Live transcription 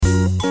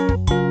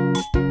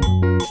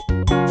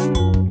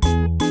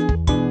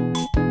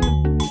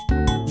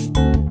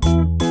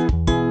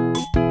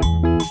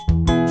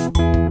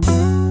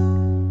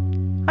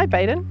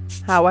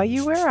How are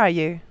you? Where are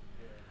you?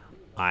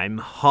 I'm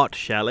hot,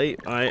 Shelley.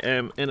 I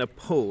am in a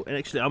pool. And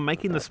actually, I'm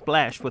making the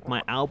splash with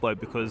my elbow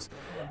because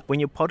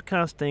when you're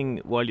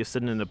podcasting while you're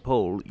sitting in a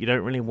pool, you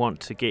don't really want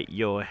to get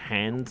your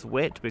hands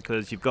wet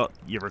because you've got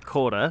your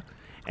recorder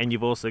and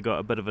you've also got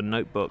a bit of a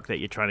notebook that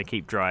you're trying to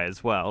keep dry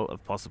as well,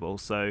 if possible.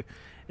 So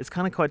it's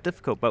kind of quite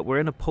difficult. But we're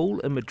in a pool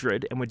in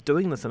Madrid and we're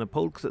doing this in a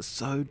pool because it's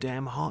so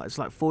damn hot. It's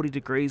like 40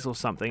 degrees or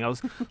something. I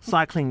was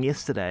cycling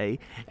yesterday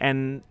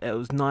and it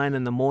was 9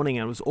 in the morning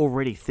and it was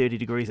already 30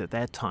 degrees at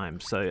that time.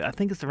 So I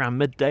think it's around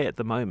midday at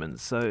the moment.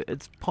 So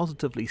it's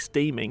positively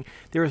steaming.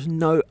 There is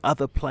no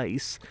other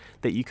place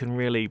that you can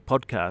really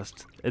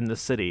podcast in the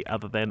city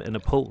other than in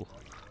a pool.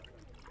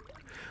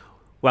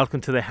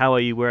 Welcome to the How Are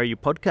You, Where Are You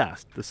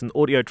podcast. This is an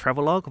audio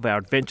travelogue of our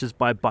adventures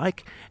by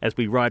bike as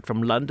we ride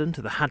from London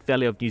to the Hutt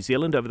Valley of New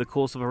Zealand over the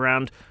course of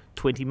around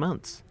 20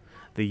 months.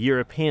 The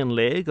European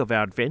leg of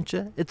our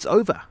adventure, it's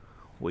over.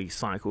 We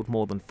cycled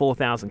more than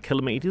 4,000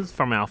 kilometres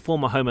from our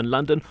former home in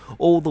London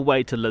all the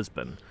way to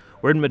Lisbon.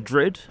 We're in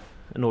Madrid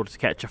in order to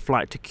catch a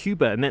flight to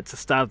Cuba, and that's the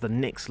start of the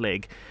next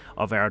leg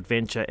of our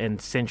adventure in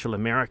Central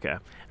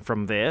America.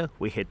 From there,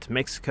 we head to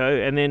Mexico,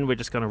 and then we're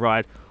just going to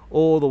ride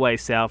all the way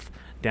south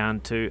down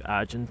to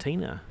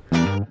Argentina.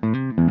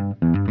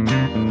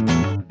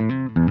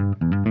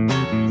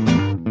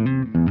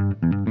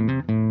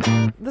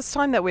 This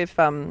time that we've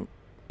been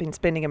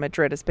spending in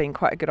Madrid has been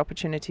quite a good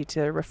opportunity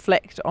to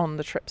reflect on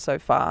the trip so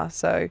far.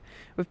 So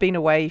we've been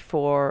away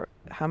for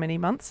how many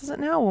months is it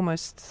now?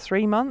 Almost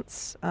 3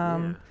 months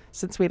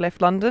since we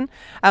left London.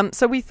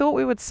 So we thought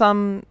we would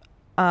sum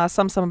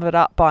some of it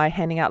up by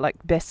handing out like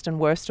best and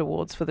worst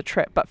awards for the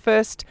trip. But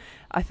first,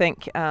 I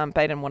think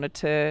Baden wanted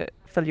to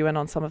fill you in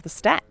on some of the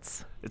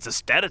stats. It's a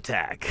stat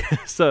attack.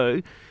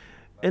 So,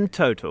 in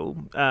total,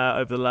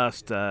 over the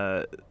last,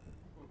 3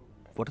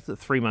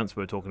 months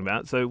we're talking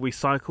about, so we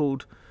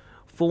cycled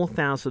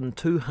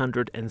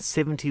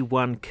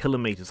 4,271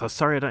 kilometres. I'm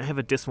sorry I don't have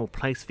a decimal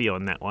place for you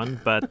on that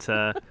one, but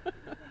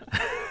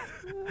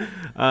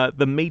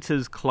the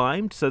metres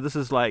climbed, so this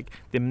is like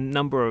the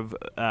number of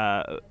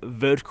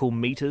vertical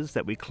metres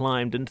that we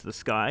climbed into the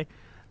sky.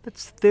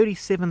 That's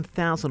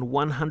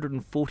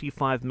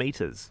 37,145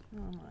 metres. Oh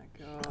my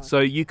God. So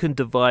you can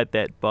divide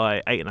that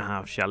by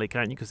 8.5, Shelley,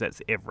 can't you? Because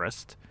that's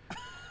Everest.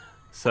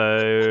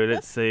 So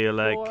let's see,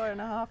 like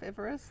 4.5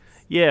 Everests?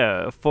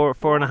 Yeah,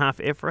 4.5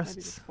 Everests.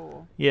 Maybe just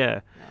 4. Yeah.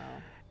 Wow.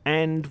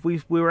 And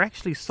we were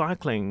actually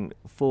cycling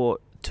for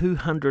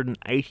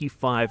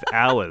 285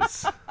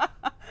 hours.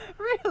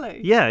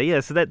 Really? Yeah.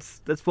 So that's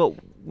what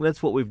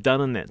we've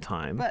done in that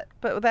time.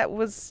 But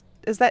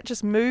is that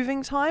just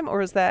moving time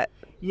or is that?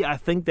 Yeah, I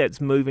think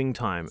that's moving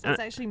time. So it's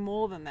actually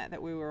more than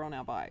that we were on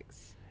our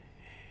bikes.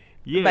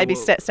 Yeah, maybe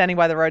standing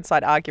by the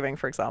roadside arguing,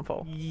 for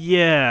example.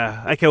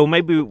 Yeah. Okay, well,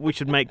 maybe we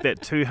should make that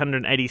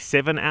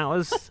 287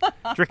 hours. Do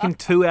you reckon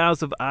 2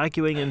 hours of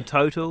arguing in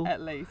total?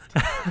 At least.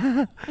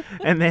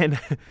 And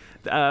then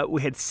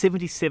we had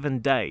 77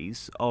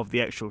 days of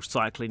the actual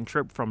cycling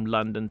trip from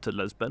London to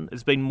Lisbon.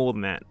 It's been more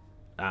than that,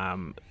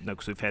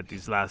 because we've had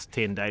these last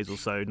 10 days or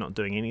so not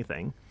doing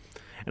anything.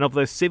 And of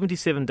those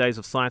 77 days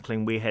of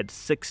cycling, we had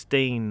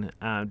 16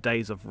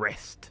 days of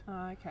rest.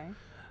 Oh, okay.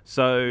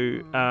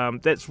 So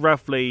that's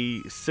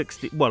roughly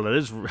 60. Well, it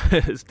is.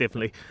 It's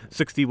definitely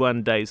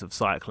 61 days of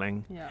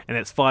cycling, and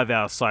that's 5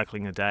 hours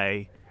cycling a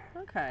day.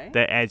 Okay.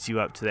 That adds you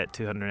up to that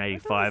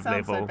 285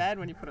 level. Sounds so bad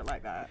when you put it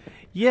like that.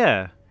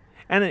 Yeah,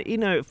 and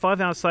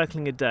 5 hours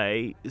cycling a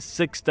day,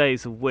 6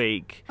 days a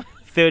week,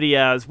 30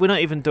 hours. We're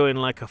not even doing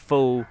like a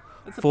full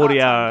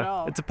 40-hour.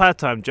 Job. It's a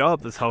part-time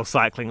job. This whole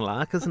cycling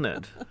lark, isn't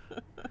it?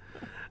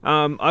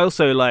 I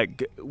also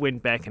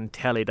went back and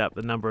tallied up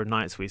the number of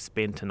nights we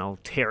spent in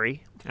old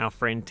Terry, our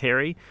friend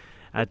Terry,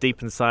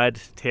 deep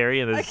inside Terry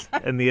in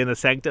the inner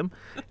sanctum,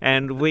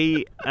 and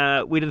we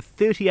did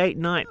 38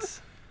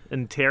 nights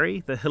in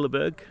Terry, the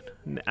Hilleberg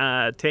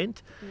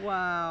tent.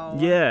 Wow.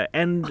 Yeah,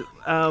 and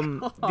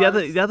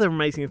the other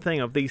amazing thing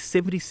of these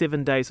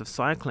 77 days of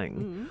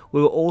cycling,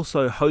 we were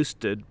also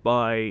hosted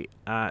by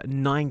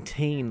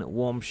 19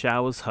 warm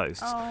showers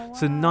hosts. Oh, wow.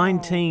 So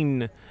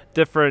 19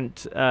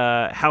 different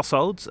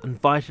households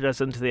invited us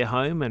into their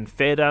home and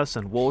fed us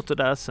and watered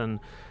us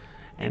and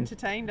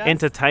entertained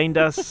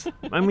us.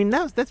 I mean,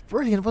 that's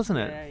brilliant, wasn't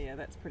it? Yeah,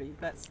 that's pretty.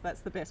 That's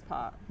the best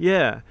part.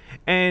 Yeah,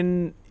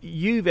 and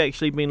you've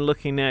actually been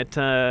looking at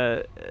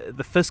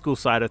the fiscal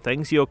side of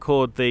things. You're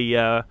called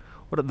the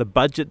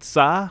budget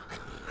czar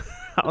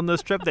on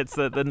this trip. That's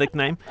the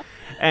nickname.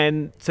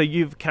 And so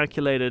you've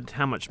calculated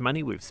how much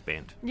money we've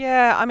spent.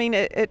 Yeah, I mean,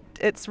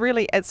 it's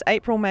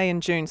April, May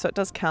and June, so it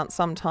does count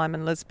some time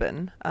in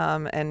Lisbon.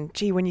 And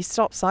gee, when you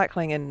stop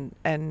cycling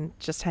and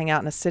just hang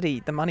out in a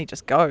city, the money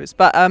just goes.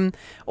 But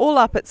all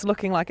up, it's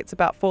looking like it's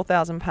about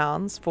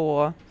 £4,000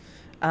 for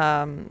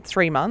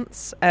 3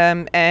 months.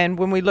 And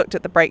when we looked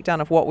at the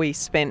breakdown of what we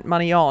spent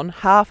money on,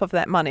 half of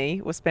that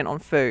money was spent on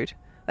food.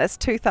 That's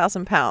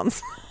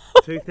 £2,000.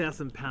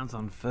 £2,000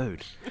 on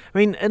food. I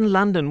mean, in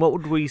London, what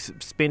would we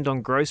spend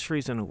on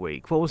groceries in a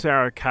week? What was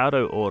our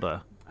Ocado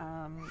order?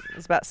 It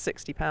was about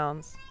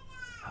 £60.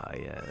 Oh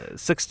yeah,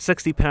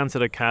 60 pounds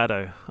at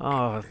Ocado.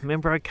 Oh,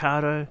 remember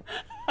Ocado?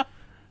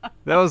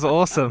 That was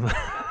awesome.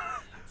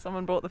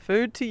 Someone brought the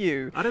food to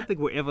you. I don't think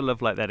we'll ever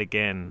live like that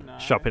again. No.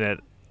 Shopping at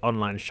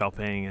online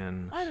shopping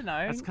and I don't know.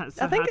 it's kind of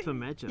I so think hard to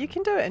imagine. You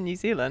can do it in New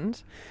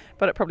Zealand,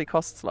 but it probably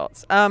costs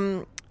lots.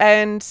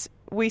 And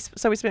we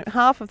spent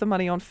half of the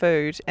money on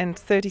food and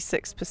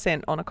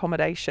 36% on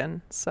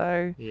accommodation.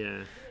 So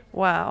Yeah.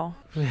 wow,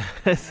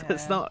 It's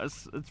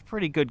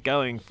pretty good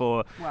going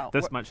for well,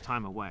 this much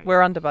time away.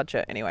 we're under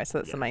budget anyway, so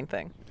that's Yeah. the main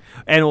thing.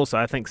 And also,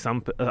 I think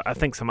some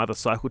other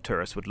cycle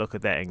tourists would look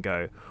at that and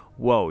go,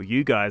 "Whoa,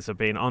 you guys have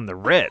been on the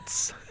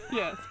Ritz."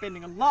 Yeah,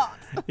 spending a lot.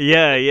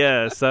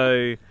 yeah.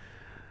 So,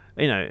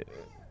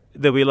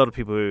 there'll be a lot of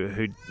people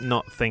who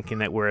not thinking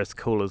that we're as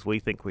cool as we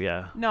think we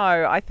are. No,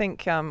 I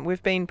think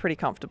we've been pretty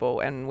comfortable,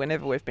 and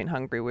whenever we've been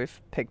hungry, we've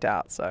pigged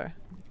out. So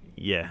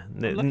Yeah.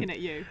 I'm looking at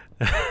you.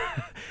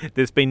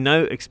 There's been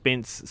no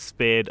expense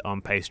spared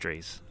on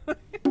pastries.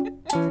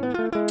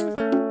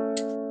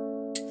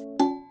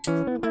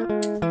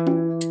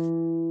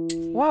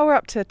 Well, we're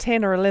up to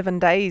 10 or 11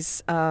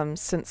 days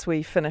since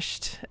we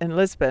finished in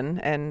Lisbon,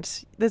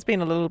 and there's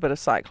been a little bit of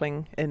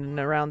cycling in and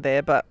around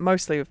there, but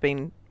mostly we've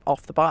been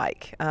off the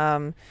bike.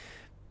 But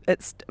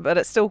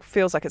it still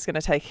feels like it's going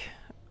to take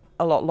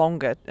a lot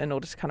longer in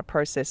order to kind of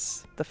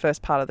process the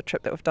first part of the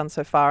trip that we've done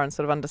so far and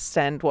sort of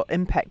understand what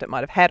impact it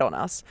might have had on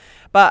us.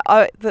 But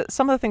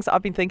some of the things that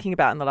I've been thinking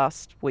about in the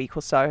last week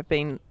or so have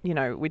been,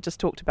 we just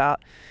talked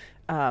about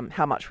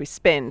how much we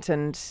spent,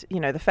 and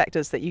the fact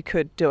is that you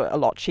could do it a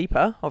lot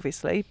cheaper,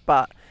 obviously,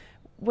 but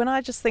when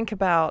I just think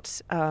about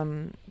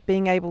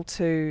being able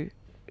to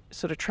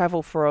sort of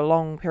travel for a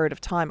long period of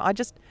time,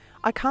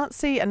 I can't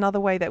see another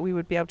way that we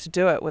would be able to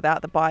do it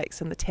without the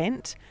bikes and the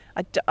tent.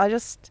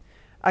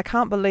 I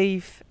can't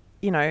believe,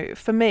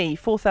 for me,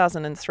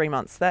 4,000 in 3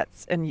 months,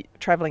 that's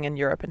traveling in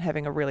Europe and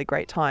having a really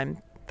great time.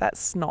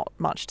 That's not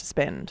much to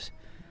spend.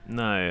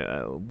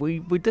 No, we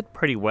did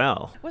pretty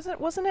well.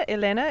 Wasn't it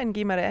Elena in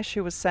Guimarães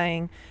who was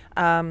saying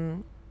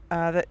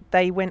that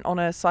they went on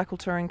a cycle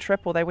touring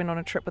trip, or they went on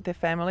a trip with their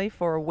family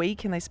for a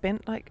week and they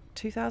spent like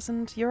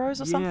 2,000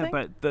 euros or something?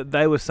 Yeah, but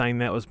they were saying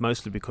that was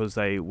mostly because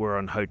they were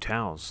on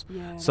hotels.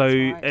 Yeah, So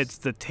that's right. it's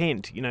the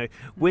tent,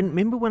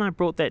 remember when I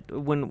brought that,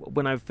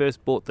 when I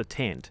first bought the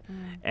tent,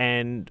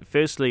 and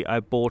firstly I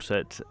bought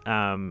it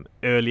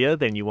earlier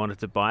than you wanted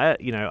to buy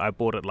it. I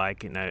bought it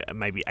like,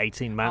 maybe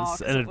 18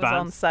 months in advance. It was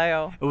on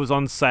sale. It was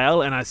on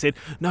sale, and I said,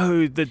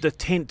 no, the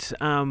tent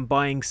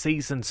buying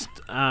season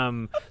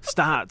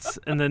starts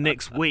in the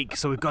next week,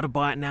 so we've got to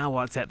buy it now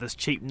while it's at this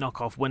cheap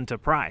knockoff winter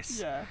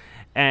price. Yeah.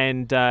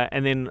 And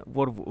then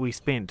what have we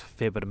spent? A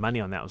fair bit of money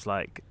on that. It was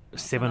like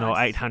 £700 or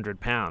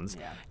 £800.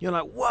 Yeah. You're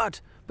like,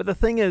 what? But the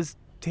thing is,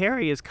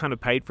 Terry is kind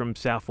of paid for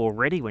himself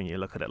already when you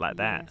look at it like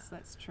that. Yes,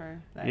 that's true.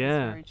 That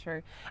Yeah. is very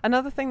true.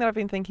 Another thing that I've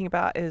been thinking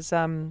about is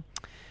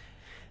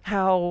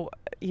how,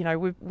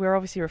 we're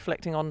obviously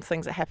reflecting on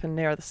things that happened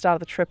near the start of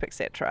the trip,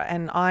 etc.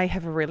 And I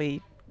have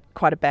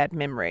quite a bad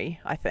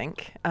memory, I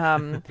think.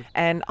 And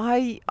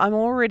I'm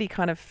already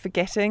kind of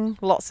forgetting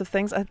lots of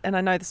things. And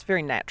I know this is a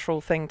very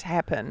natural thing to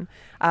happen.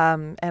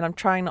 And I'm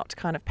trying not to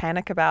kind of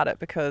panic about it,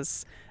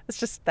 because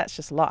that's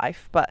just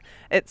life. But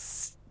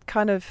it's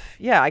kind of,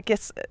 I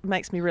guess it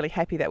makes me really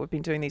happy that we've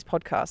been doing these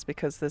podcasts,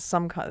 because there's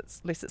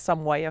at least it's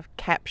some way of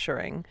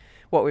capturing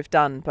what we've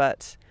done,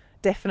 but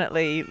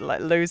definitely like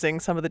losing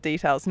some of the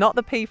details, not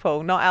the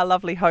people, not our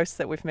lovely hosts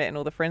that we've met and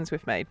all the friends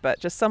we've made, but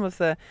just some of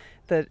the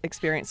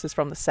experiences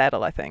from the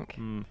saddle, I think.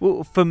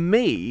 Well, for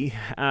me,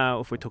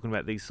 if we're talking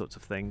about these sorts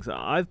of things,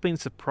 I've been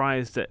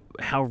surprised at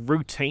how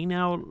routine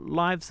our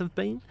lives have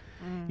been.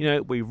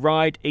 We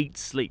ride, eat,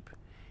 sleep,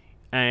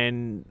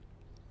 and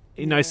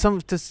to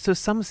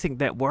some extent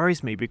that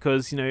worries me,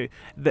 because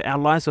our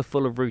lives are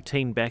full of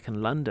routine back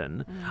in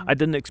London. I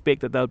didn't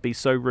expect that they would be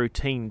so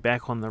routine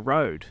back on the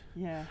road.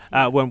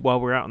 While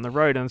we're out on the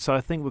road, and so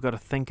I think we've got to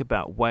think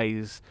about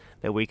ways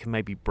that we can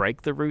maybe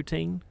break the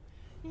routine.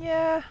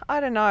 Yeah, I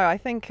don't know. I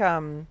think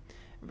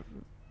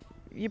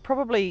you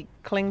probably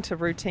cling to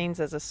routines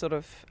as a sort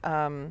of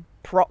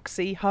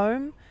proxy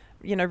home.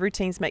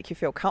 Routines make you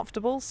feel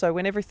comfortable. So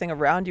when everything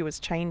around you is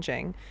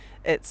changing,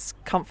 it's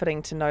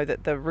comforting to know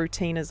that the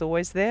routine is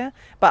always there.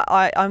 But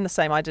I'm the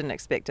same. I didn't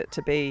expect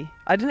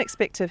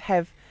to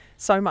have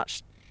so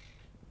much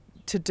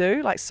to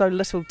do, like so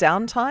little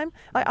downtime.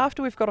 Like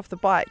after we've got off the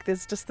bike,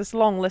 there's just this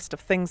long list of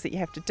things that you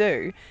have to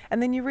do,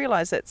 and then you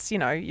realize it's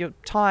you're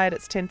tired,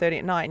 it's 10:30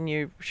 at night, and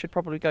you should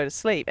probably go to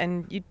sleep,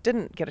 and you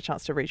didn't get a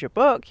chance to read your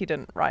book, you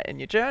didn't write in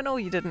your journal,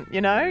 you didn't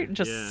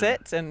just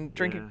sit and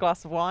drink a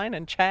glass of wine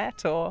and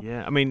chat. Or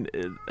I mean,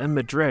 in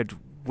Madrid,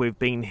 we've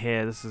been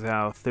here, this is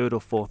our third or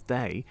fourth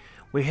day.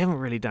 We haven't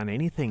really done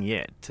anything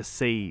yet to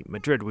see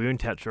Madrid. We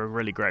went out to a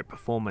really great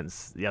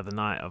performance the other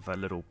night of a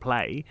little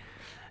play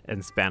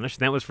in Spanish.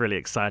 That was really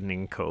exciting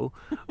and cool.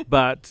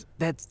 But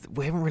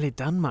we haven't really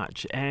done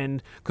much,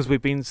 and because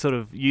we've been sort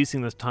of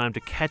using this time to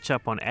catch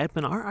up on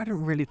admin, I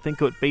didn't really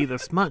think it would be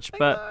this much.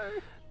 But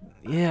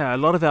a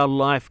lot of our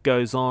life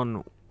goes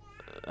on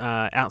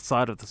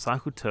outside of the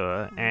cycle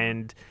tour,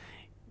 and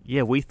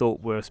yeah, we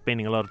thought we were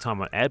spending a lot of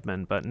time on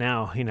admin, but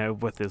now,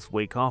 with this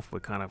week off, we're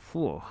kind of,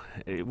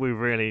 we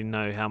really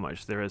know how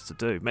much there is to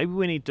do. Maybe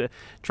we need to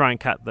try and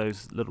cut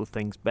those little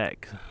things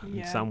back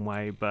in some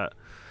way. But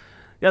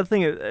the other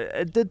thing,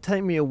 it did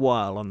take me a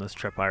while on this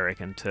trip, I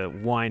reckon, to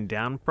wind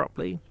down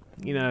properly.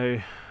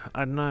 I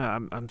don't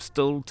know, I'm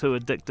still too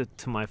addicted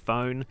to my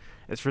phone.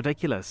 It's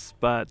ridiculous,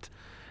 but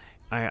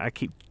I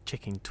keep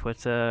checking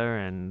Twitter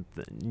and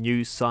the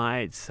news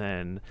sites,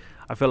 and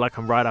I feel like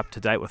I'm right up to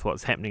date with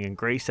what's happening in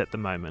Greece at the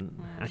moment.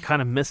 I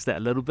kind of miss that a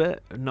little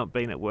bit, not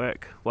being at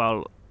work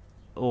while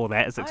all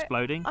that is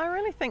exploding. I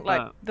really think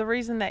the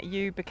reason that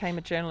you became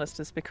a journalist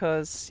is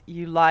because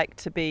you like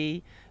to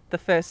be the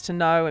first to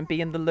know and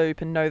be in the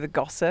loop and know the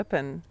gossip,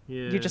 and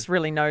you're just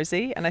really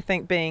nosy. And I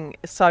think being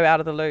so out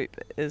of the loop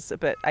is a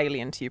bit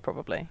alien to you,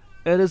 probably.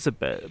 It is a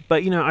bit,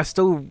 but I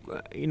still,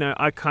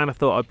 I kind of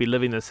thought I'd be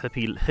living this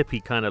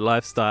hippie kind of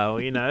lifestyle,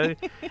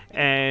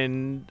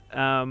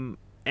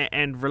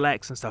 and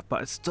relax and stuff.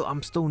 But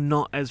I'm still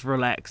not as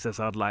relaxed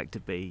as I'd like to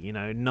be,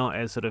 not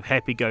as sort of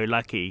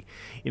happy-go-lucky.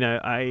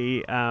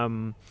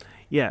 I'm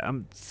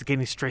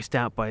getting stressed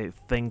out by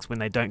things when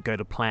they don't go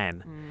to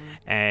plan,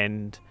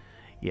 and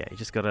you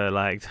just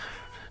gotta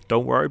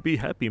don't worry, be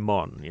happy,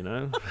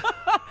 Mon.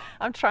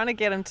 I'm trying to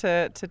get him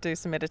to do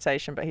some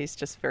meditation, but he's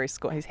just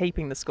he's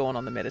heaping the scorn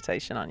on the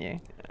meditation, aren't you?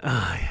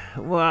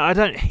 Well, I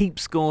don't heap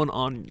scorn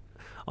on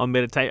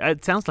meditation.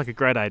 It sounds like a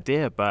great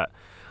idea, but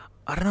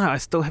I don't know. I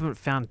still haven't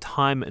found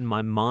time in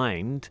my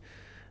mind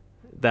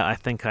that I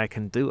think I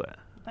can do it.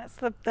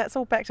 That's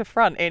all back to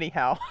front,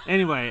 anyhow.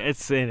 Anyway.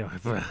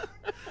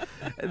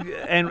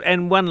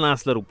 And one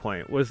last little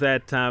point was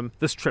that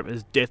this trip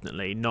is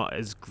definitely not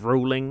as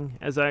grueling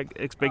as I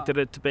expected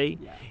it to be.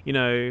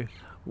 Yeah.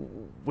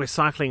 We're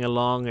cycling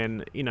along,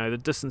 and the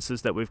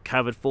distances that we've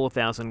covered,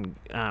 4,000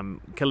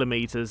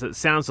 kilometers. It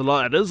sounds a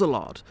lot. It is a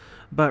lot,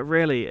 but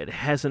really, it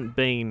hasn't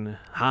been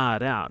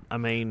hard out. I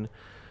mean,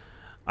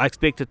 I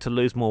expected to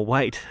lose more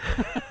weight.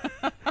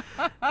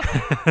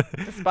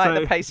 Despite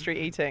the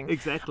pastry eating.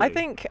 Exactly. I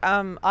think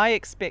I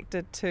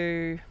expected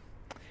to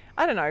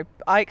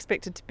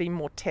be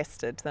more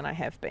tested than I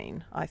have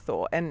been, I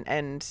thought. And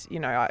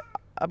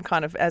I'm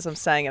kind of, as I'm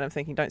saying it, I'm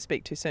thinking don't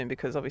speak too soon,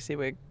 because obviously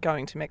we're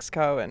going to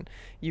Mexico and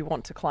you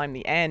want to climb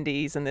the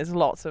Andes, and there's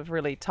lots of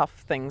really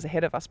tough things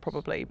ahead of us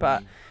probably.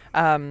 But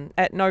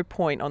at no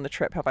point on the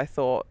trip have I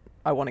thought,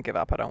 I want to give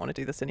up, I don't want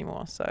to do this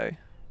anymore. So...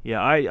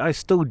 Yeah, I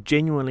still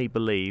genuinely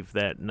believe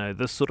that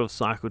this sort of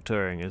cycle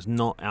touring is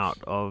not out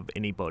of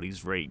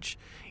anybody's reach.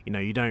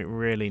 You don't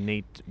really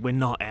need... We're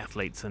not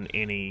athletes in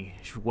any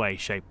way,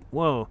 shape...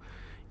 Well,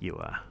 you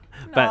are.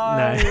 But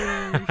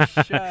no.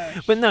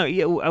 Shush. But no,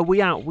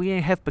 we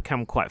have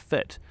become quite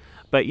fit.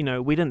 But,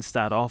 we didn't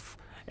start off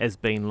as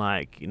being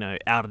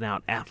out and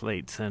out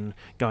athletes and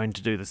going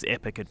to do this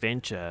epic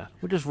adventure.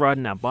 We're just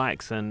riding our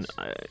bikes, and,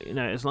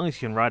 as long as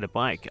you can ride a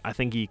bike, I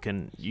think you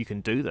can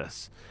do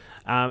this.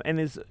 And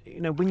there's,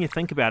 when you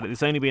think about it,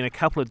 there's only been a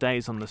couple of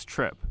days on this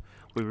trip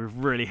where we've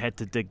really had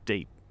to dig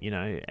deep,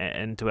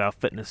 into our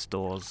fitness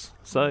stores.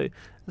 So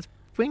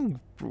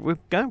we're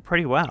going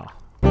pretty well.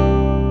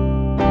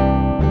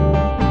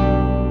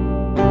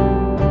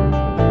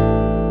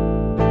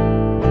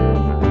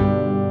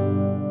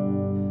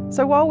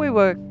 So while we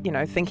were,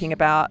 thinking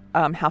about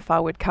how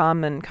far we'd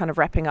come and kind of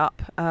wrapping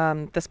up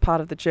this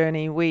part of the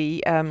journey,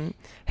 we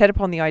hit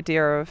upon the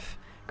idea of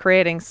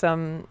creating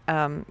some...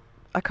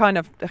 a kind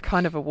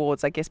of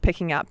awards, I guess,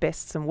 picking out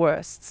bests and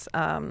worsts.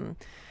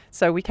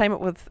 So we came up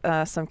with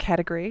some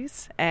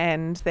categories,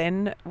 and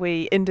then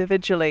we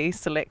individually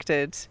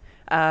selected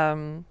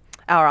our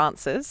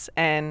answers.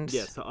 And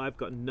so I've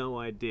got no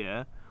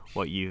idea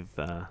what you've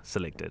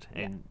selected,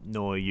 and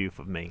nor you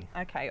for me.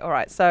 Okay, all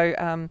right. So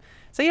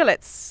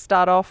let's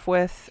start off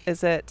with,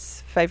 is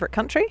it favourite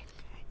country?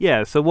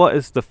 Yeah, so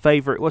what's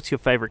your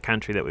favourite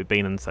country that we've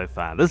been in so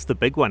far? This is the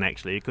big one,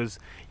 actually, because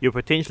you're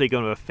potentially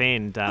going to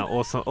offend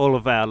also all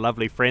of our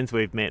lovely friends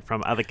we've met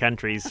from other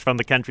countries, from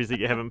the countries that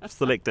you haven't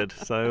selected.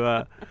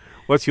 So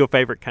what's your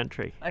favourite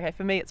country? Okay,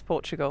 for me it's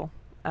Portugal.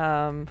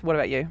 What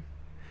about you?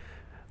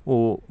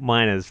 Well,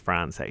 mine is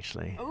France,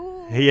 actually.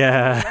 Ooh,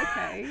 yeah.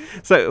 Okay.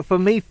 So for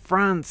me,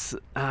 France...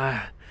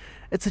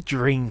 it's a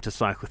dream to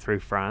cycle through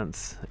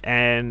France,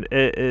 and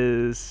it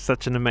is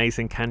such an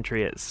amazing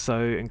country. It's so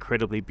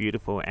incredibly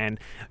beautiful, and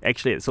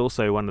actually it's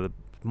also one of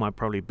my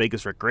probably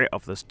biggest regret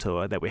of this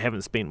tour, that we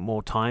haven't spent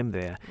more time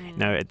there.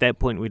 At that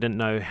point we didn't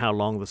know how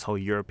long this whole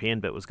European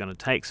bit was going to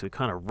take, so we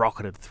kind of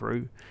rocketed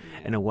through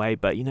in a way.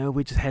 But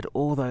we just had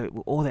all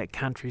that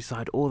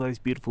countryside, all those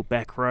beautiful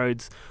back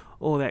roads,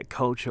 all that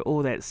culture,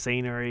 all that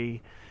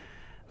scenery,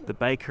 the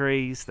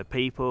bakeries, the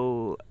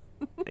people.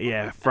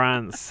 Yeah,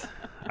 France.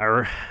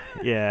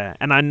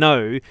 And I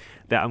know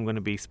that I'm going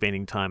to be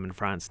spending time in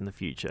France in the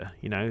future.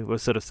 We're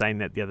sort of saying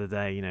that the other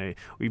day.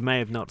 We may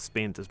have not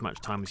spent as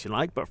much time as you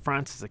like, but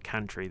France is a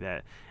country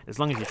that, as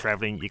long as you're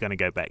traveling, you're going to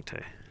go back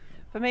to.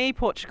 For me,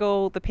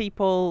 Portugal, the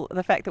people,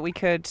 the fact that we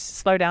could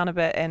slow down a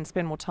bit and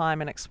spend more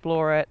time and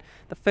explore it.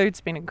 The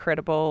food's been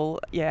incredible.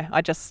 Yeah,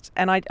 I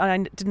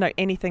didn't know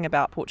anything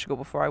about Portugal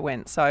before I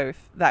went, so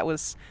that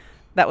was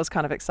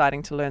kind of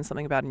exciting to learn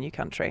something about a new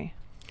country.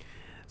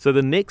 So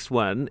the next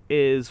one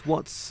is,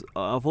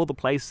 of all the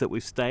places that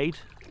we've stayed,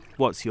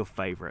 what's your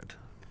favourite?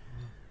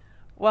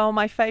 Well,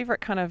 my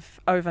favourite kind of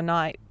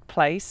overnight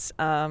place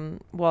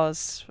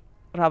was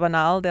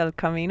Rabanal del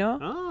Camino.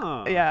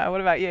 Oh. Yeah,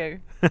 what about you?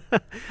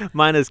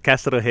 Mine is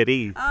Castro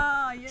Heriz.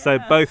 Ah, yeah. So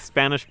both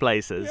Spanish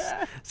places.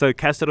 Yeah. So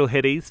Castro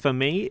Heriz for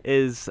me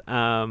is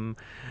it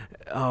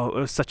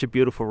was such a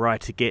beautiful ride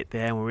to get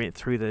there, and we went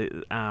through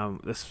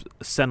this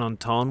San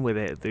Anton where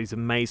there these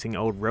amazing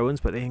old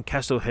ruins. But then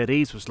Castro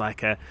Heriz was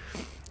like a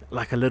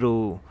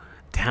little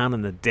town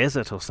in the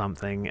desert or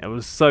something. It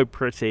was so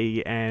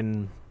pretty,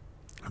 and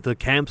the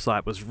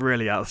campsite was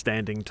really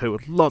outstanding too,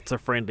 with lots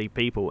of friendly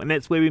people, and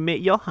that's where we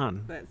met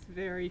Johan. That's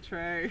very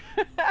true.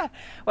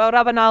 Well,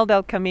 Rabanal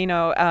del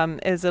Camino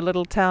is a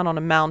little town on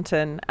a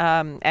mountain,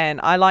 and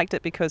I liked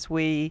it because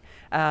we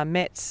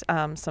met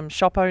some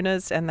shop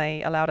owners, and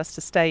they allowed us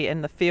to stay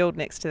in the field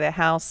next to their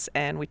house,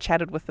 and we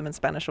chatted with them in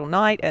Spanish all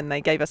night, and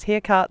they gave us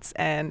haircuts,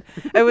 and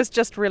it was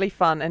just really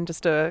fun and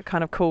just a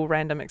kind of cool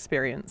random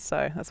experience,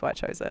 so that's why I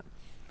chose it.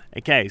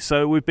 Okay,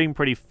 so we've been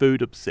pretty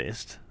food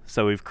obsessed.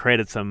 So we've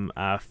created some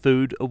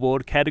food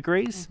award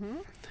categories. Mm-hmm.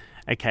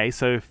 Okay,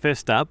 so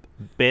first up,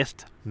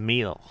 best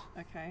meal.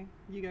 Okay,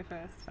 you go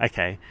first.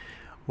 Okay,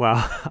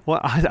 well,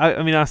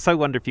 I so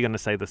wonder if you're going to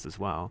say this as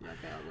well.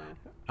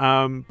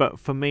 But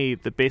for me,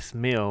 the best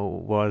meal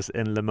was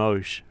in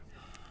Limoges.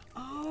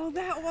 Oh,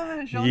 that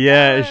one.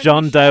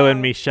 Jean Doe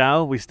and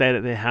Michelle. We stayed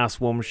at their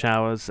house, warm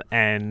showers,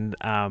 and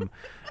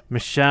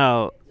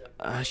Michelle.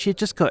 She had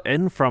just got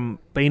in from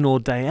being all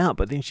day out,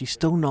 but then she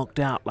still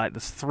knocked out like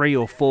this 3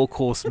 or 4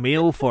 course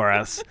meal for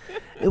us.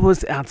 It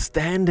was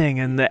outstanding,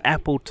 and the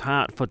apple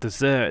tart for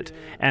dessert,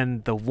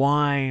 and the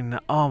wine,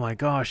 oh my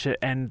gosh,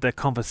 and the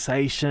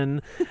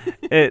conversation.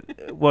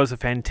 It was a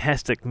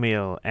fantastic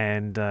meal,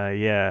 and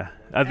yeah.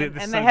 And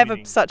they have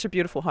such a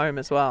beautiful home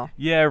as well.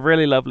 Yeah,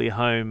 really lovely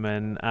home,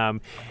 and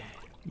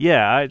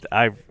yeah,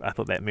 I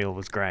thought that meal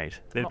was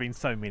great. There have been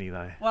so many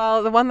though.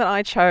 Well, the one that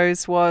I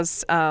chose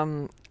was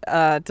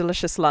a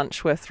delicious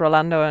lunch with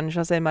Rolando and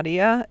Jose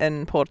Maria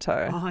in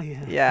Porto. Oh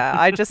yeah. Yeah,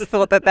 I just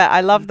thought that I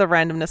love the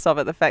randomness of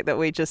it, the fact that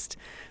we just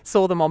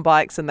saw them on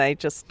bikes and they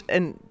just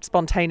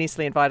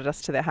spontaneously invited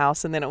us to their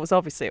house, and then it was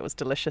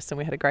delicious and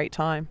we had a great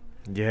time.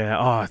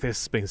 Yeah,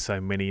 there's been so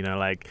many,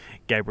 like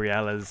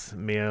Gabriella's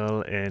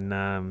meal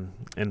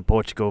in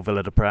Portugal,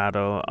 Vila do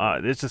Prado.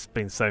 There's just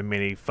been so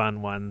many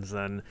fun ones,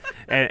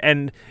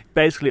 and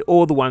basically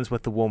all the ones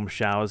with the warm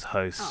showers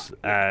hosts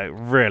are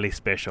really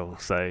special.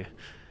 So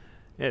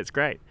yeah, it's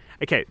great.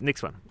 Okay,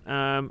 next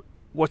one.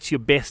 What's your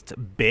best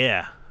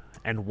beer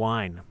and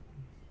wine?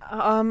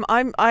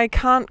 I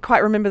can't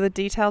quite remember the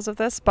details of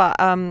this, but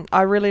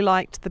I really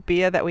liked the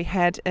beer that we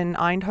had in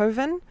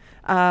Eindhoven.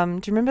 Do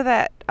you remember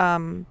that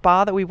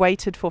bar that we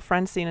waited for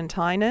Francine and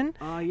Tyne in?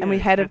 Oh yeah, and we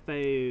had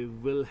Cafe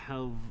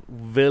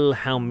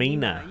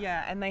Wilhelmina.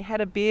 Yeah, and they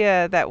had a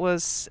beer that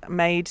was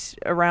made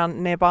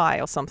around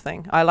nearby or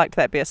something. I liked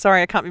that beer.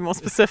 Sorry, I can't be more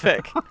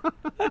specific.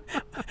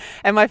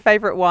 And my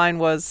favourite wine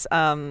was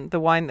the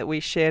wine that we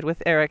shared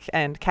with Eric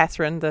and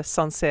Catherine, the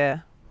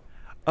Sancerre.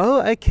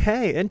 Oh,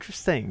 okay,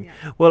 interesting.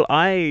 Yeah. Well,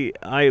 I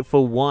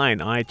for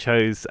wine, I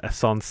chose a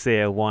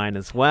Sancerre wine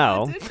as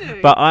well. Oh, did you?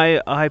 But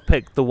I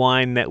picked the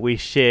wine that we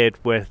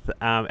shared with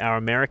our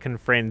American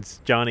friends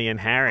Johnny and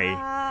Harry.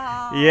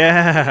 Oh,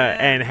 yeah,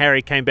 and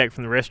Harry came back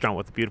from the restaurant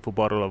with a beautiful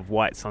bottle of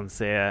white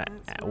Sancerre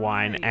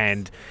wine, nice.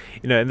 And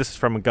and this is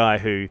from a guy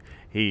who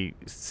he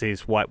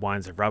says white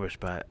wines are rubbish,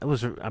 but it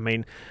was.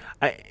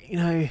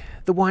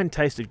 The wine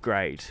tasted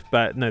great,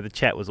 but no, the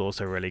chat was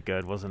also really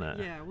good, wasn't it?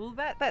 Yeah, well,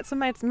 that's a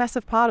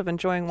massive part of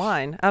enjoying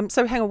wine.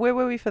 So hang on, where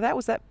were we for that?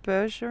 Was that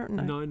Berger?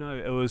 No,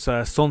 it was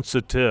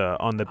Saint-Sauteur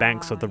on the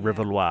banks of the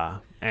River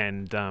Loire,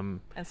 and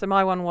so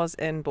my one was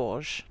in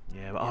Bourges.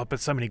 Yeah, but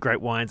so many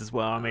great wines as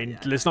well.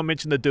 Let's not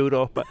mention the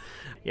Doodle, but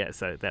yeah,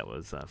 so that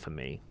was for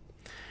me.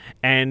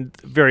 And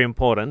very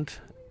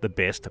important, the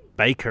best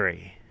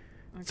bakery.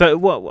 Okay. So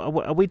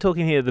what are we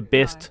talking here? The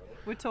best? No.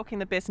 We're talking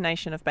the best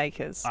nation of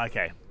bakers.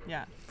 Okay.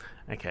 Yeah.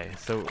 Okay,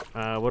 so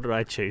what did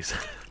I choose?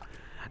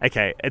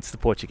 Okay, it's the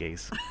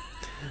Portuguese.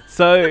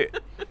 So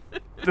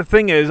the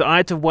thing is, I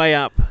had to weigh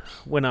up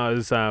when I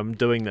was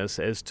doing this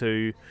as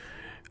to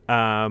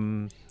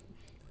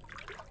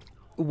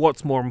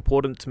what's more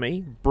important to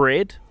me,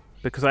 bread,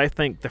 because I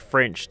think the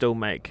French still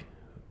make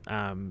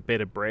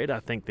better bread. I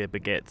think their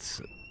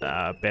baguettes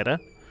are better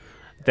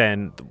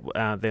than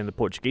the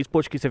Portuguese.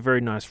 Portuguese have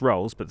very nice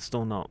rolls, but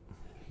still not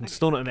in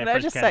that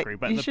French category.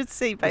 But you should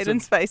see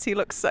Baden's face. He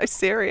looks so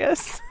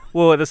serious.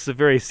 Well, this is a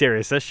very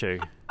serious issue.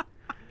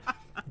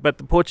 But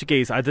the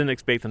Portuguese, I didn't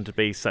expect them to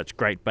be such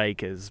great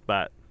bakers,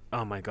 but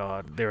oh my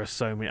God, there are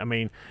so many. I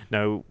mean,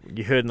 no,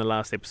 you heard in the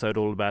last episode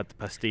all about the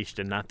pastiche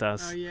de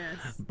natas. Oh, yes.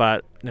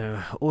 But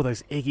all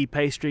those eggy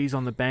pastries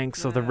on the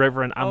banks of the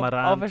river in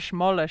Amarant.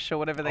 Ovish or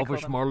whatever they call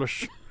them.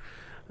 Ovish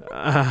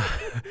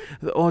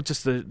or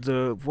just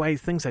the way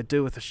things they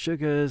do with the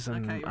sugars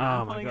and Okay, oh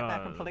I'm my pulling it back,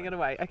 God. I'm pulling it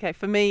away. Okay,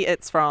 for me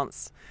it's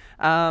France,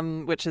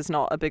 which is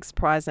not a big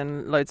surprise,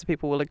 and loads of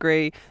people will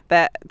agree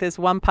that there's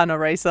one pain au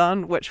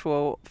raisin which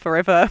will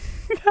forever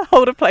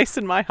hold a place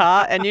in my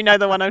heart, and you know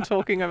the one I'm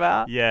talking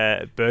about.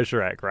 Yeah,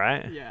 Bergerac,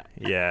 right? Yeah.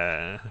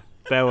 Yeah,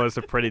 that was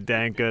a pretty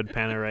dang good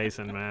pain au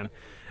raisin, man.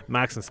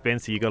 Marks and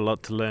Spencer, you got a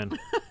lot to learn.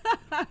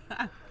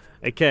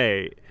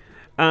 Okay,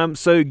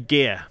 so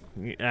gear.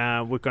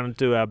 We're going to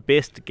do our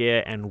best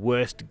gear and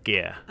worst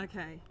gear.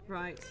 Okay,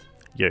 right.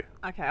 You.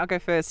 Okay, I'll go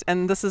first,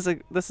 and this is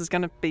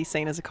going to be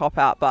seen as a cop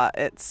out, but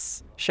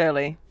it's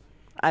Shirley.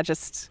 I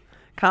just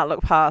can't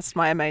look past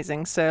my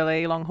amazing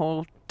Surly long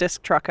haul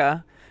disc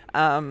trucker.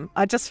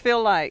 I just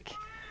feel like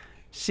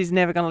she's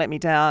never going to let me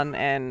down,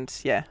 and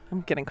yeah,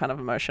 I'm getting kind of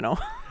emotional.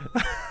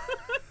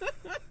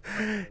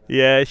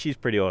 Yeah, she's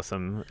pretty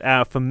awesome.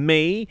 For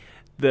me,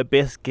 the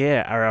best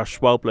gear are our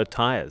Schwalbe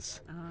tyres.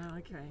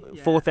 Okay.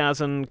 Yeah.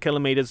 4,000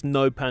 kilometres,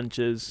 no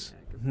punches,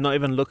 not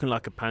even looking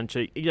like a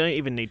puncher. You don't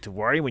even need to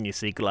worry when you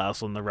see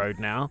glass on the road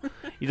now.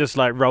 You just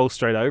like roll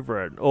straight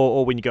over it.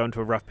 Or when you go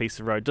into a rough piece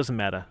of road, doesn't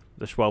matter.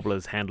 The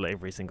Schwablers handle it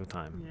every single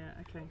time.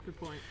 Yeah, okay, good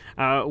point.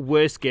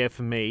 Worst gear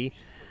for me,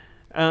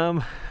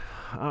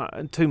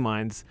 two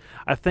minds.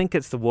 I think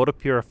it's the water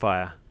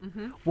purifier.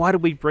 Mm-hmm. Why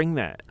did we bring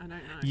that? I don't know.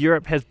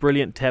 Europe has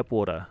brilliant tap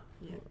water.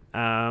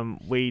 Yeah.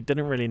 We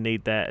didn't really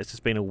need that. It's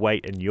just been a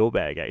weight in your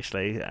bag,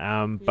 actually.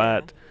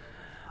 But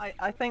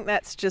I think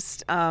that's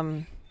just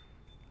an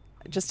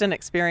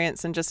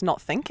experience and just not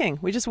thinking.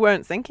 We just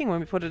weren't thinking when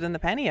we put it in the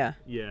pannier.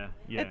 yeah.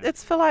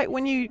 It's for like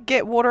when you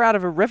get water out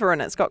of a river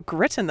and it's got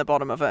grit in the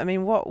bottom of it. I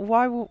mean,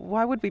 why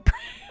would we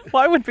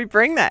why would we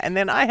bring that? And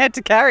then I had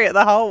to carry it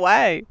the whole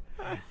way.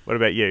 What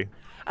about you?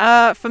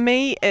 For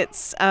me,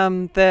 it's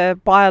the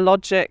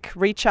biologic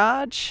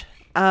recharge.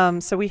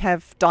 So we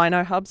have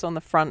dyno hubs on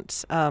the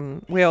front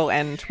wheel,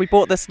 and we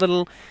bought this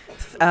little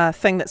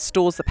thing that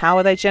stores the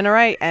power they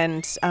generate,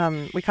 and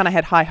we kind of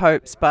had high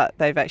hopes, but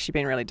they've actually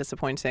been really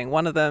disappointing.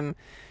 One of them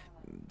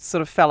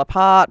sort of fell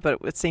apart, but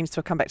it seems to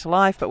have come back to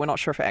life, but we're not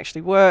sure if it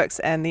actually works.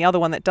 And the other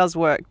one that does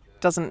work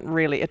doesn't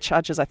really, it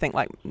charges, I think,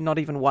 like not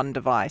even one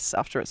device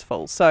after it's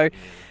full. So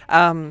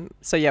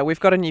yeah, we've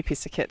got a new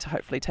piece of kit to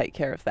hopefully take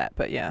care of that,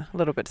 but yeah, a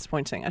little bit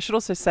disappointing. I should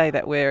also say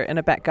that we're in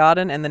a back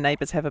garden and the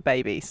neighbours have a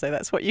baby, so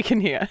that's what you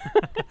can hear.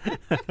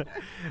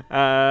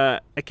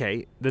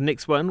 Okay, the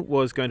next one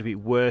was going to be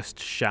worst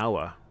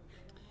shower.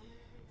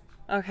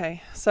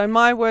 Okay, so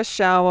my worst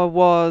shower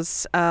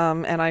was,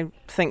 and I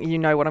think you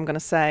know what I'm going to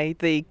say,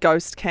 the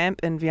ghost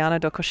camp in Viana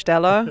do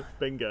Castelo.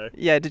 Bingo.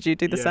 Yeah, did you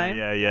do the same?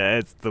 Yeah,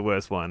 it's the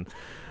worst one.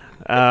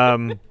 I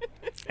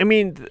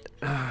mean,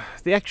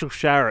 the actual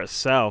shower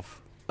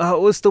itself, it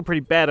was still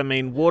pretty bad. I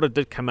mean, water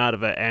did come out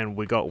of it and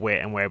we got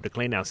wet and we're able to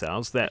clean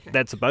ourselves.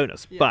 That's a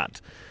bonus. Yeah. But,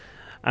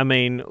 I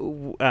mean,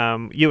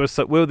 we were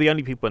the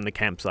only people in the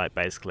campsite,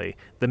 basically.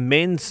 The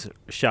men's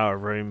shower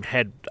room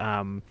had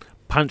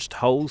punched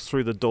holes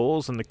through the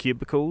doors and the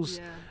cubicles.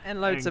 Yeah. And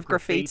loads of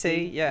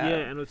graffiti. Yeah,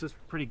 and it was just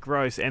pretty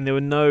gross. And there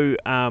were no,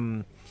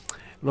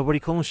 what do you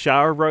call them,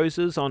 shower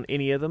roses on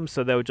any of them.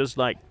 So they were just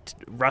like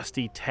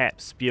rusty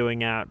taps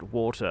spewing out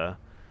water.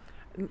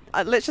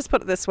 Let's just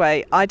put it this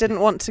way. I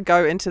didn't want to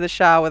go into the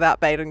shower without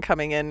Baden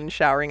coming in and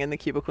showering in the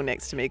cubicle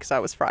next to me because I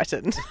was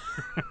frightened.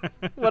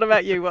 What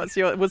about you? Was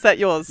that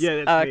yours?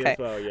 Yeah, that's me okay. as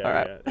well. Yeah, all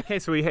right. Yeah. Okay,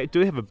 so we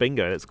do have a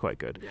bingo. That's quite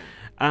good.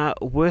 Yeah.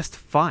 Worst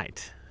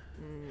fight.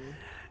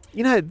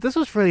 You know, this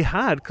was really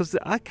hard because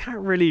I can't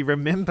really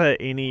remember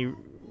any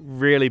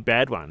really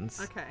bad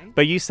ones. Okay.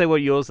 But you say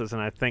what yours is, and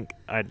I think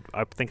I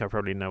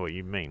probably know what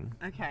you mean.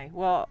 Okay.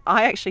 Well,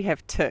 I actually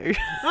have two.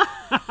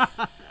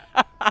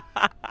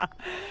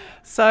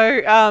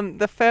 So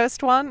the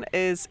first one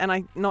is, and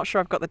I'm not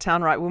sure I've got the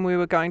town right, when we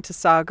were going to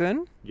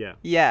Sargun. Yeah.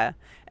 Yeah.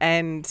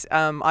 And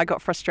I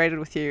got frustrated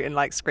with you and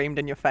like screamed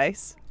in your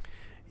face.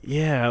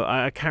 Yeah,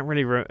 I can't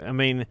really. I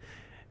mean,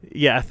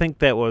 yeah, I think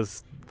that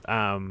was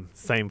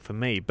same for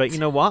me. But you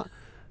know what?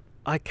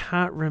 I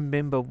can't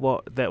remember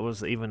what that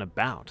was even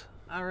about.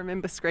 I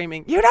remember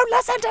screaming, "You don't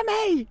listen to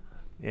me!"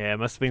 Yeah, it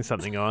must have been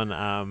something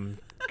on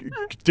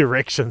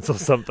directions or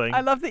something.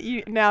 I love that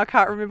you now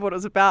can't remember what it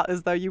was about,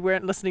 as though you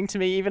weren't listening to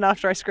me even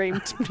after I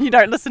screamed, "You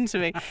don't listen to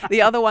me."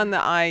 The other one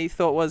that I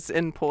thought was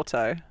in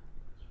Porto.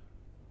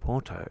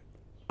 Porto?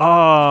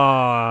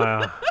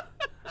 Oh.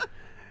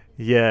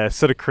 Yeah,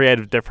 sort of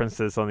creative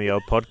differences on the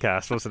old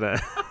podcast, wasn't it?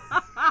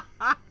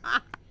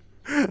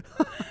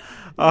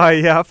 Oh,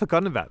 yeah, I've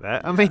forgotten about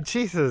that. I mean,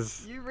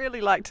 Jesus. You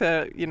really like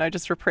to,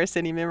 just repress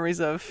any memories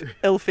of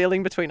ill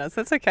feeling between us.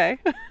 That's okay.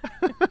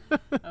 Okay,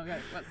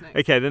 what's next?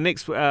 Okay, the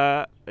next,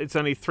 it's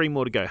only 3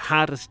 more to go.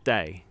 Hardest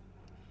day.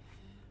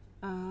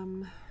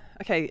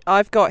 Okay,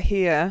 I've got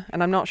here,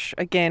 and I'm not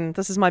again,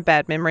 this is my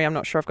bad memory. I'm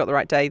not sure I've got the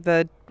right day.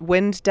 The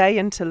wind day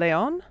into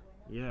Leon.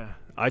 Yeah.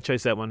 I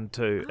chose that one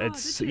too. Oh,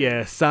 It's did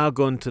you?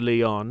 Sargon to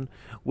Leon.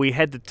 We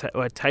had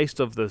a taste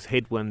of this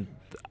headwind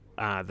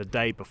the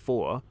day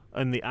before.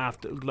 In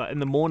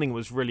the morning, it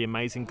was really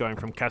amazing going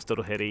from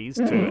Castelo Jerez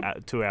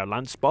to our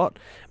lunch spot.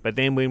 But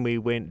then when we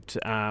went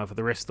for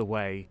the rest of the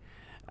way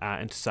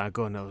into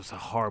Sargon, it was a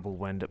horrible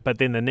wind. But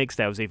then the next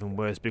day was even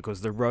worse because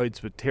the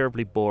roads were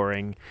terribly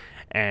boring,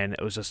 and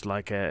it was just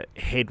like a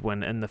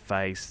headwind in the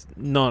face,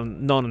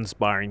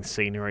 non-inspiring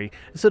scenery.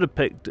 It sort of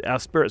our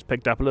spirits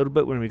picked up a little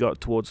bit when we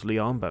got towards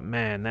Leon, but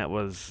man, that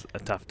was a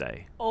tough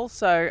day.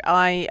 Also,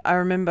 I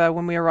remember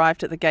when we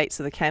arrived at the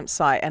gates of the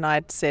campsite, and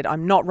I'd said,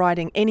 I'm not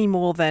riding any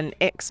more than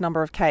X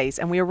number of Ks.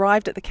 And we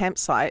arrived at the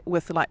campsite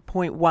with like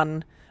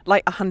 0.1,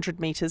 like 100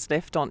 meters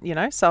left on,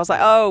 so I was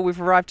like, oh,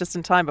 we've arrived just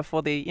in time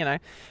before the,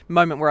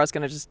 moment where I was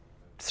going to just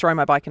throw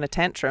my bike in a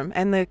tantrum.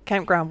 And the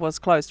campground was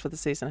closed for the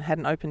season. It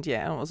hadn't opened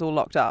yet, and it was all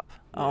locked up.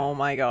 Oh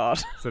my God.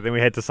 So then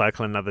we had to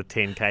cycle another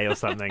 10K or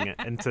something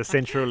into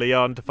central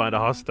Leon to find a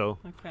hostel.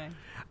 Okay.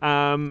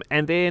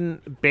 And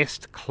then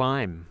best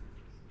climb.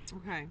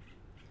 Okay.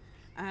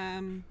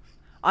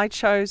 I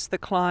chose the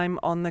climb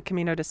on the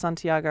Camino de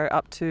Santiago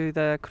up to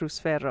the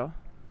Cruceferro.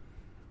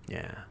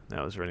 Yeah,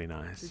 that was really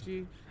nice. Did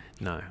you?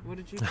 No. What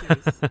did you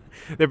choose? There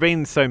have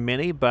been so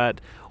many, but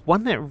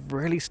one that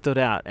really stood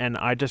out, and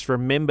I just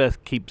remember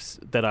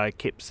I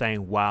kept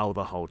saying wow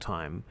the whole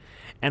time,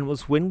 and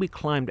was when we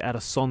climbed out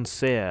of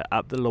Sancerre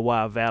up the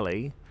Loire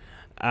Valley,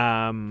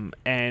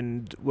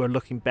 and we're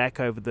looking back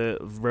over the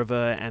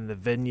river and the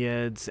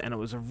vineyards, and it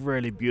was a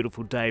really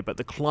beautiful day, but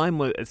the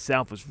climb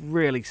itself was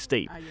really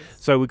steep. Yes.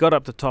 So we got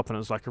up the top, and it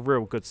was like a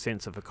real good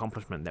sense of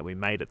accomplishment that we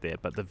made it there,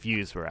 but the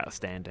views were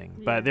outstanding.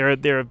 Yeah. But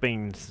there have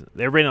been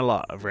a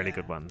lot of really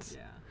good ones.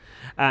 Yeah.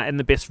 And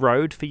the best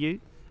road for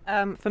you?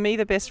 For me,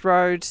 the best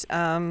road,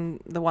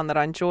 the one that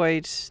I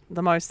enjoyed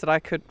the most that I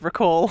could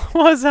recall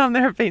was,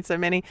 there have been so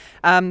many,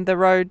 the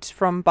road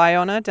from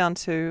Bayona down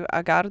to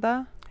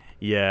Agarda.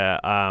 Yeah,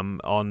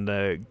 on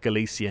the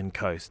Galician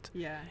coast.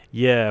 Yeah.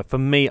 Yeah, for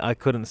me, I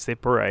couldn't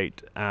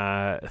separate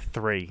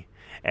three,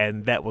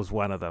 and that was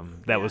one of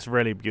them. That was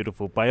really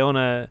beautiful.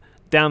 Bayona,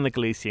 down the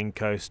Galician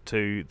coast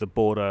to the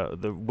border,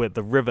 with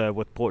the river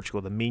with Portugal,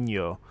 the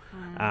Minho.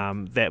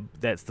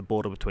 That's the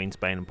border between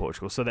Spain and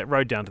Portugal. So that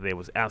road down to there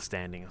was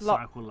outstanding.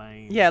 Cycle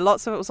lane. Yeah,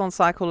 lots of it was on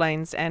cycle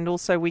lanes, and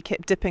also we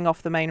kept dipping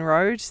off the main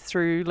road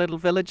through little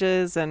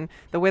villages, and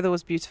the weather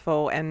was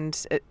beautiful,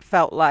 and it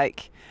felt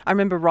like I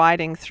remember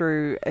riding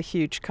through a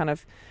huge kind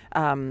of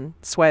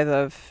swathe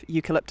of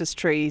eucalyptus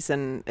trees,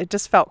 and it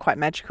just felt quite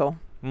magical.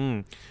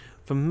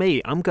 For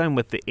me, I'm going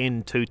with the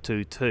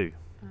N222.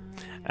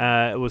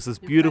 It was this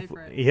beautiful,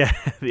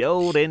 the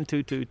old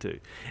N222.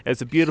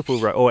 It's a beautiful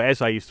road, or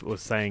as I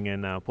was saying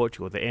in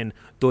Portugal, the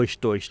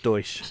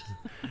N222.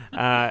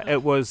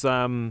 It was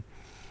along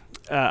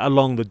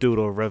the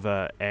Douro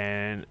River,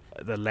 and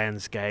the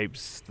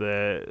landscapes,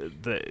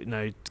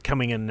 the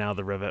coming in and out of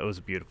the river. It was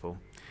beautiful.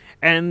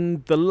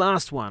 And the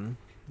last one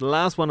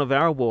of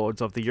our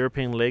awards of the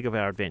European leg of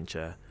our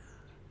adventure,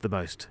 the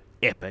most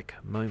epic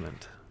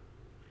moment.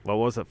 What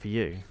was it for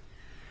you?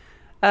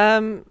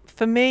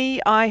 For me,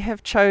 I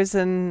have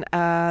chosen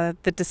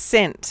the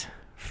descent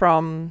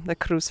from the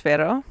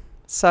Cruceferro.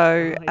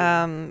 So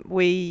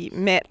we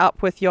met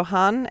up with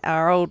Johan,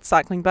 our old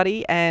cycling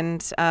buddy,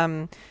 and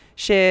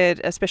shared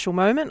a special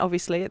moment,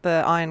 obviously, at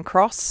the Iron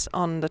Cross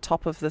on the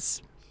top of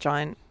this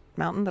giant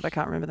mountain that I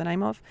can't remember the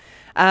name of.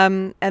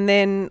 And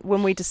then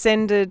when we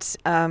descended,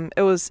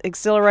 it was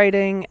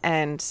exhilarating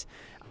and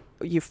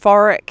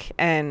euphoric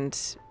and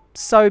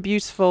so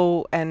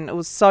beautiful, and it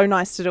was so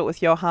nice to do it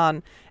with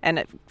Johan, and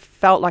it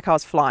felt like I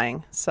was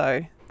flying.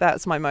 So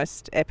that's my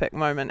most epic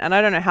moment. And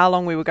I don't know how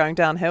long we were going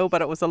downhill,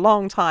 but it was a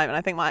long time, and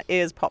I think my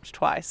ears popped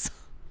twice.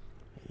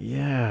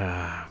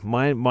 Yeah,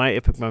 my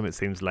epic moment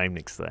seems lame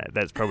next to that.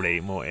 That's probably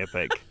more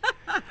epic.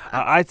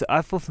 I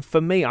thought,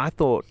 for me, I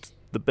thought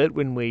the bit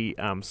when we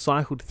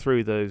cycled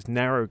through those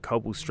narrow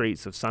cobble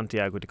streets of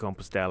Santiago de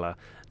Compostela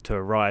to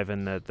arrive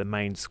in the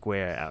main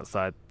square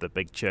outside the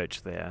big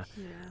church there.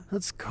 Yeah.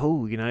 That's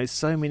cool,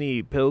 so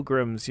many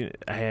pilgrims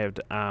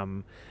had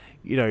done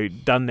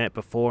that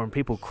before, and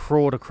people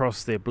crawled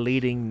across their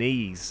bleeding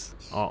knees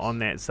on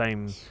that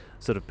same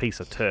sort of piece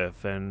of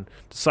turf, and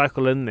to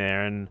cycle in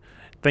there and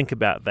think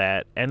about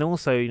that. And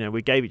also,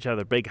 we gave each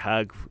other a big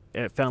hug,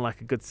 and it felt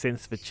like a good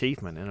sense of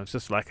achievement, and it was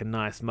just like a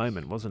nice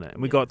moment, wasn't it?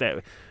 And we got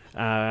that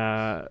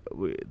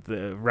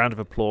the round of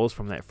applause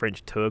from that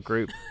French tour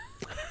group.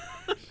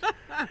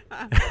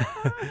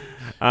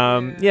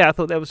 I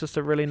thought that was just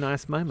a really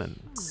nice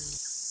moment.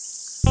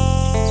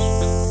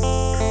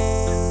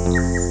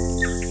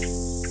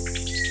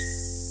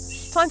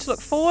 Time to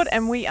look forward,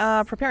 and we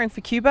are preparing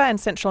for Cuba and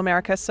Central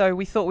America, so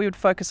we thought we would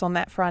focus on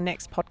that for our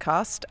next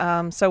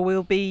podcast. So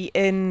we'll be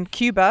in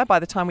Cuba by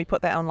the time we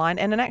put that online,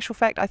 and in actual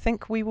fact, I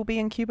think we will be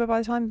in Cuba by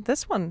the time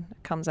this one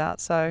comes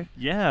out. So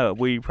yeah,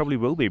 we probably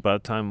will be by the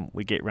time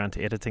we get around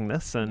to editing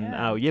this, and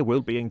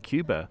we'll be in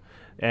Cuba.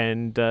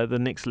 And the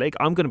next leg,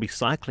 I'm going to be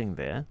cycling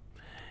there.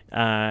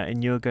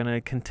 and you're going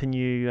to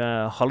continue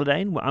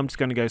holidaying. Well, I'm just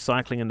going to go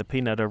cycling in the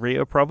Pinar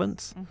Rio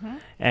province,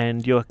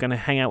 and you're going to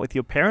hang out with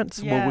your parents.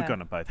 Yeah. Well, we're going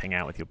to both hang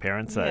out with your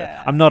parents.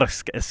 Yeah. I'm not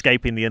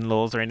escaping the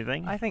in-laws or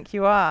anything. I think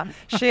you are.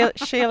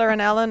 Sheila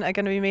and Alan are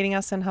going to be meeting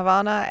us in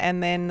Havana,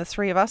 and then the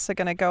three of us are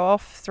going to go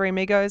off, three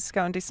amigos,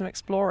 go and do some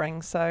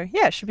exploring. So,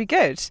 yeah, it should be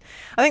good.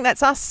 I think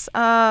that's us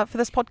for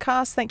this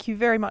podcast. Thank you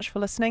very much for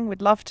listening.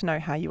 We'd love to know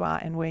how you are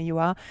and where you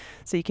are.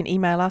 So you can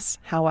email us,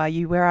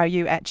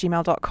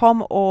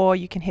 howareyou@gmail.com, or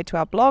you can head to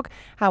our blog,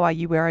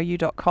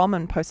 howareyouwhereareyou.com,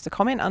 and post a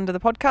comment under the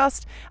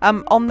podcast.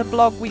 On the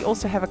blog, we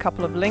also have a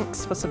couple of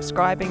links for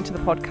subscribing to the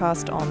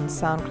podcast on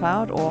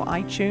SoundCloud or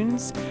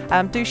iTunes.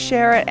 Do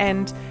share it,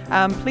 and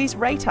please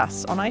rate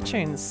us on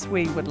iTunes.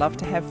 We would love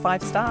to have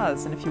 5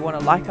 stars, and if you want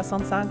to like us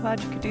on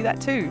SoundCloud, you could do that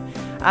too.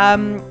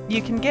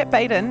 You can get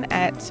Baden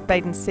at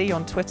Baden C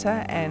on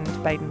Twitter and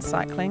Baden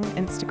Cycling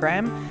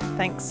Instagram.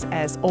 Thanks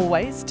as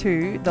always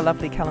to the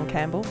lovely Callum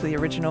Campbell for the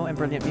original and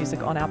brilliant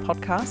music on our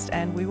podcast,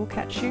 and we will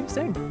catch you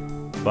soon.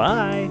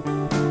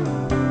 Bye.